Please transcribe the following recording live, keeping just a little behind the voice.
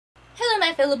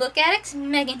Hi fellow book addicts,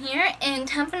 Megan here, and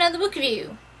time for another book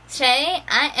review. Today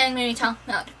I am going to be talking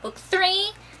about book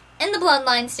 3 in the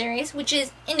Bloodline series, which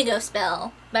is Indigo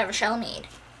Spell by Richelle Mead.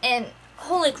 And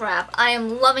holy crap, I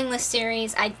am loving this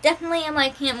series. I definitely am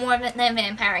liking it more than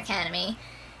Vampire Academy.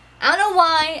 I don't know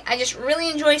why, I just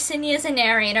really enjoy Sydney as a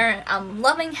narrator. I'm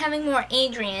loving having more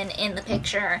Adrian in the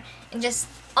picture, and just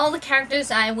all the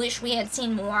characters I wish we had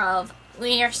seen more of,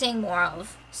 we are seeing more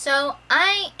of. So,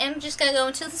 I am just going to go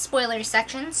into the spoiler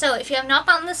section, so if you have not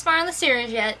gotten this far in the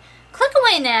series yet, click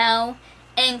away now,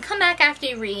 and come back after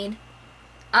you read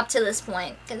up to this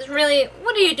point. Because really,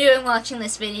 what are you doing watching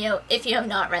this video if you have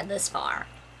not read this far?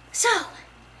 So,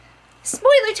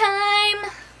 spoiler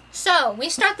time! So, we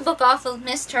start the book off with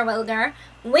Miss Terwilliger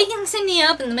waking Sydney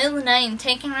up in the middle of the night and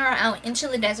taking her out into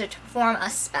the desert to perform a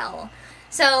spell.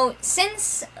 So,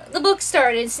 since the book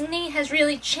started, Sydney has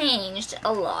really changed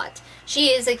a lot.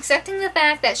 She is accepting the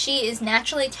fact that she is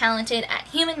naturally talented at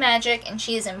human magic, and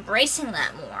she is embracing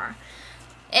that more.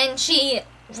 And she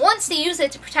wants to use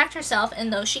it to protect herself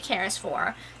and those she cares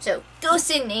for. So, go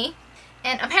Sydney.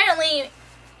 And apparently,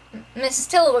 Miss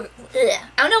Terwilliger, I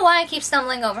don't know why I keep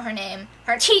stumbling over her name.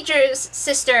 Her teacher's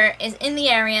sister is in the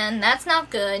area, and that's not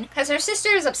good. Because her sister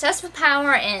is obsessed with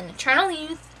power and eternal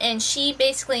youth, and she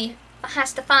basically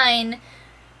has to find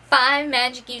 5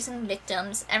 magic-using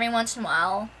victims every once in a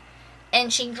while,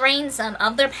 and she drains them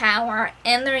of their power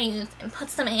and their youth and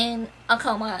puts them in a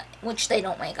coma, which they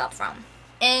don't wake up from.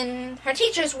 And her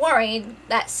teacher's worried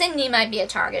that Sydney might be a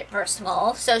target, first of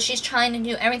all, so she's trying to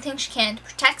do everything she can to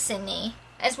protect Sydney,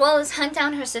 as well as hunt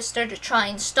down her sister to try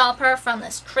and stop her from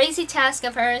this crazy task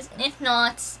of hers, and if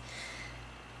not,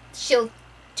 she'll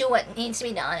do what needs to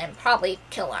be done and probably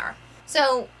kill her.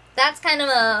 So, that's kind of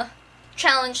a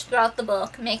challenge throughout the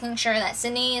book, making sure that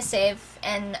Sydney is safe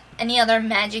and any other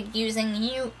magic-using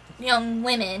young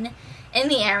women in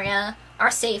the area are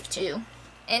safe too.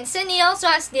 And Sydney also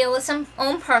has to deal with some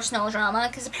own personal drama,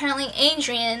 because apparently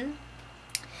Adrian,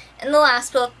 in the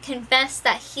last book, confessed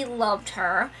that he loved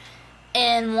her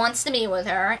and wants to be with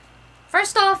her.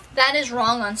 First off, that is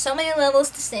wrong on so many levels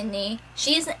to Sydney.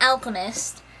 She is an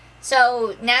alchemist,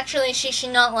 so naturally she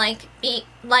should not like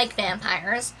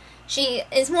vampires. She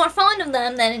is more fond of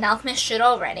them than an alchemist should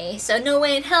already, so no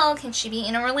way in hell can she be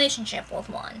in a relationship with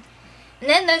one. And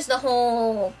then there's the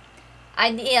whole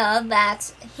idea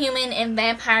that human and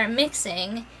vampire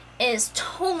mixing is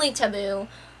totally taboo,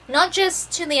 not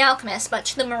just to the alchemist, but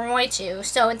to the Moroi too,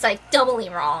 so it's like doubly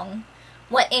wrong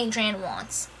what Adrian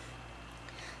wants.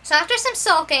 So after some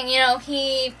sulking,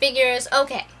 he figures,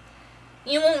 okay,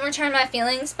 you won't return my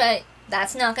feelings, but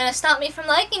that's not gonna stop me from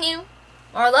liking you,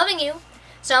 or loving you.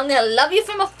 So I'm gonna love you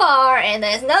from afar, and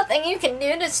there's nothing you can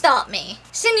do to stop me.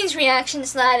 Sydney's reaction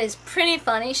to that is pretty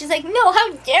funny. She's like, no,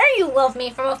 how dare you love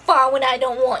me from afar when I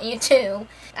don't want you to?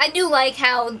 I do like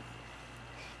how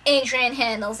Adrian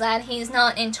handles that. He's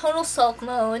not in total sulk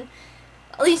mode.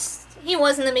 At least he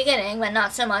was in the beginning, but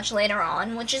not so much later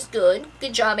on, which is good.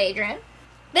 Good job, Adrian.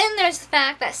 Then there's the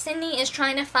fact that Sydney is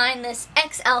trying to find this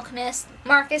ex-alchemist,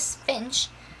 Marcus Finch,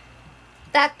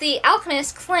 that the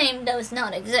alchemist claimed does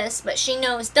not exist, but she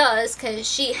knows does because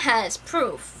she has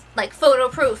proof, like photo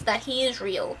proof that he is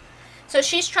real. So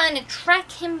she's trying to track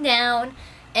him down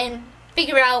and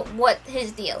figure out what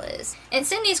his deal is. And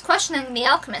Sydney's questioning the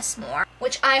alchemist more,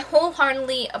 which I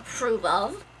wholeheartedly approve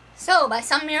of. So by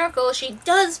some miracle, she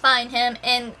does find him,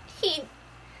 and he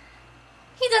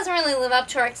doesn't really live up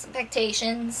to her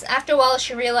expectations. After a while,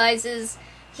 she realizes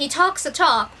he talks the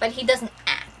talk, but he doesn't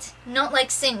act. Not like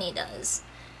Sydney does.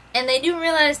 And they do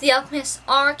realize the alchemists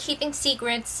are keeping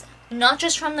secrets, not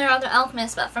just from their other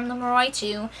alchemists, but from the Moroi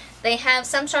too. They have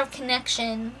some sort of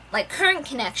connection, like current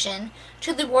connection,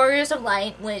 to the Warriors of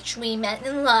Light, which we met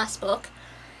in the last book.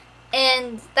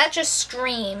 And that just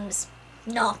screams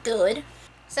not good.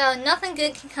 So nothing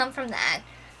good can come from that.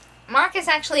 Marcus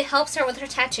actually helps her with her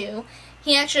tattoo.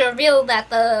 He actually revealed that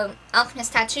the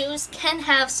alchemist tattoos can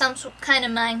have some kind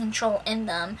of mind control in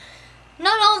them.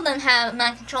 Not all of them have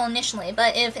mind control initially,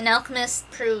 but if an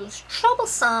alchemist proves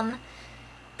troublesome,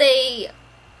 they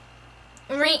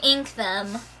re-ink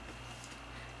them.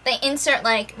 They insert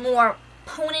like more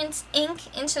potent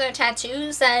ink into their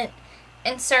tattoos that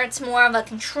inserts more of a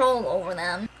control over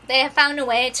them. They have found a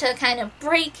way to kind of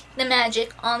break the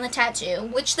magic on the tattoo,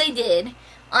 which they did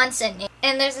on Sydney.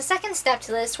 And there's a second step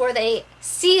to this where they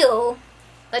seal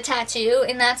the tattoo,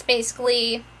 and that's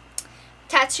basically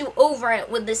tattoo over it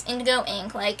with this indigo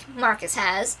ink like Marcus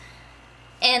has,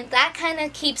 and that kind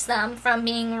of keeps them from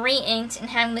being re-inked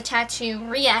and having the tattoo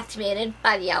reactivated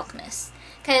by the alchemist.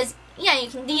 Because, yeah, you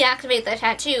can deactivate the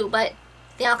tattoo, but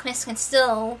the alchemist can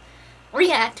still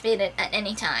reactivate it at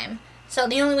any time. So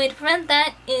the only way to prevent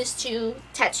that is to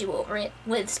tattoo over it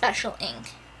with special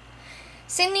ink.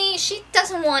 Sydney, she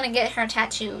doesn't want to get her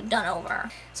tattoo done over.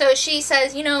 So she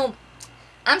says, you know,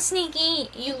 I'm sneaky,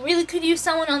 you really could use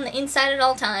someone on the inside at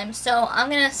all times, so I'm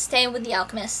gonna stay with the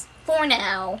alchemist for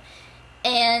now,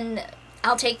 and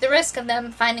I'll take the risk of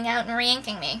them finding out and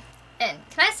re-inking me. And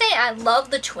can I say I love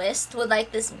the twist with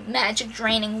like this magic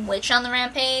draining witch on the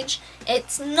rampage?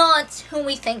 It's not who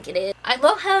we think it is. I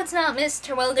love how it's not Miss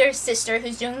Terwilder's sister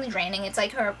who's doing the draining. It's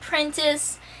like her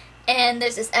apprentice, and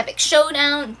there's this epic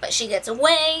showdown, but she gets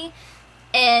away,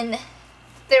 and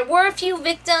there were a few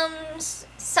victims.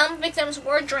 Some victims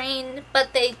were drained,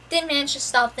 but they did manage to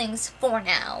stop things for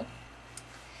now.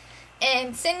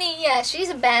 And Sydney, yeah, she's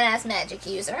a badass magic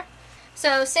user.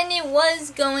 So Sydney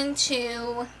was going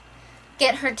to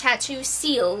get her tattoo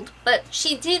sealed, but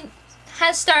she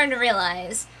has started to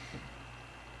realize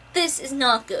this is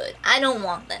not good. I don't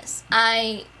want this.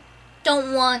 I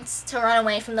don't want to run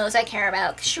away from those I care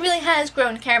about, because she really has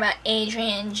grown to care about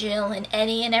Adrian, Jill, and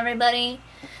Eddie and everybody.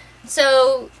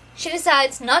 So she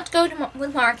decides not to go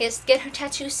with Marcus to get her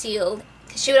tattoo sealed,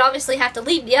 because she would obviously have to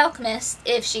leave the alchemist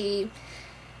if she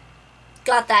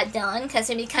got that done,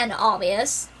 because it'd be kind of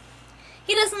obvious.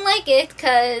 He doesn't like it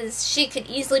because she could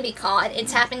easily be caught.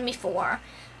 It's happened before.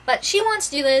 But she wants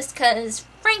to do this because,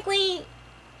 frankly,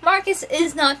 Marcus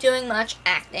is not doing much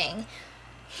acting.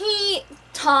 He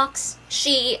talks,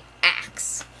 she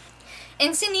acts.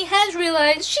 And Sydney has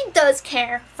realized she does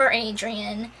care for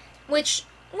Adrian, which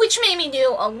made me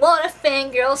do a lot of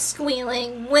fangirl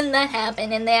squealing when that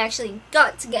happened and they actually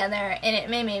got together, and it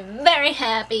made me very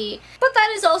happy. But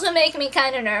that is also making me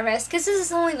kind of nervous, because this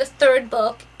is only the 3rd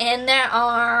book, and there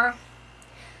are,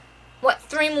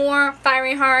 3 more?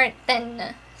 Fiery Heart,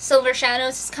 then Silver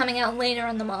Shadows is coming out later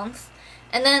in the month,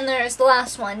 and then there's the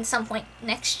last one some point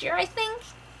next year, I think.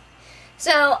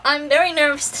 So I'm very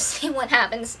nervous to see what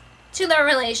happens to their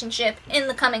relationship in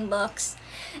the coming books,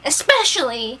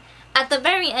 especially at the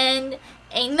very end.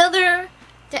 Another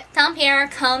Dampierre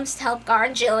comes to help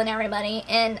guard Jill and everybody,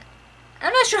 and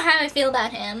I'm not sure how I feel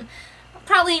about him. I'll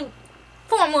probably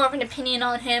form more of an opinion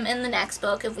on him in the next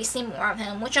book if we see more of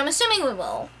him, which I'm assuming we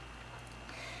will.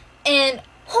 And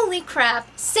holy crap,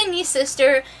 Sydney's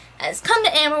sister has come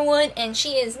to Amberwood, and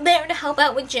she is there to help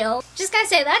out with Jill. Just gotta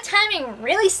say, that timing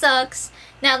really sucks.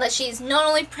 Now that she's not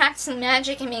only practicing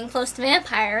magic and being close to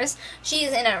vampires,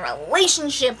 she's in a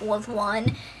relationship with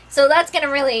one. So that's going to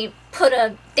really put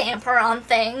a damper on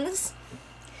things.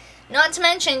 Not to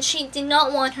mention, she did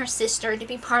not want her sister to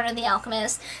be part of the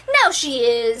alchemist. Now she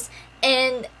is,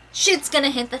 and shit's going to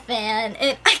hit the fan,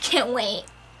 and I can't wait.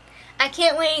 I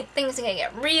can't wait. Things are going to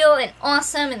get real and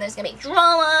awesome, and there's going to be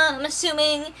drama, I'm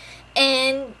assuming,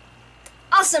 and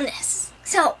awesomeness.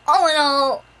 So, all in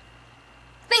all,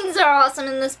 things are awesome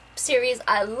in this series.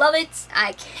 I love it.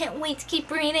 I can't wait to keep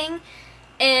reading,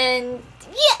 and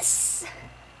yes!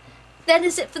 That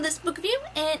is it for this book review,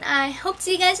 and I hope to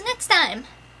see you guys next time.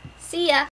 See ya!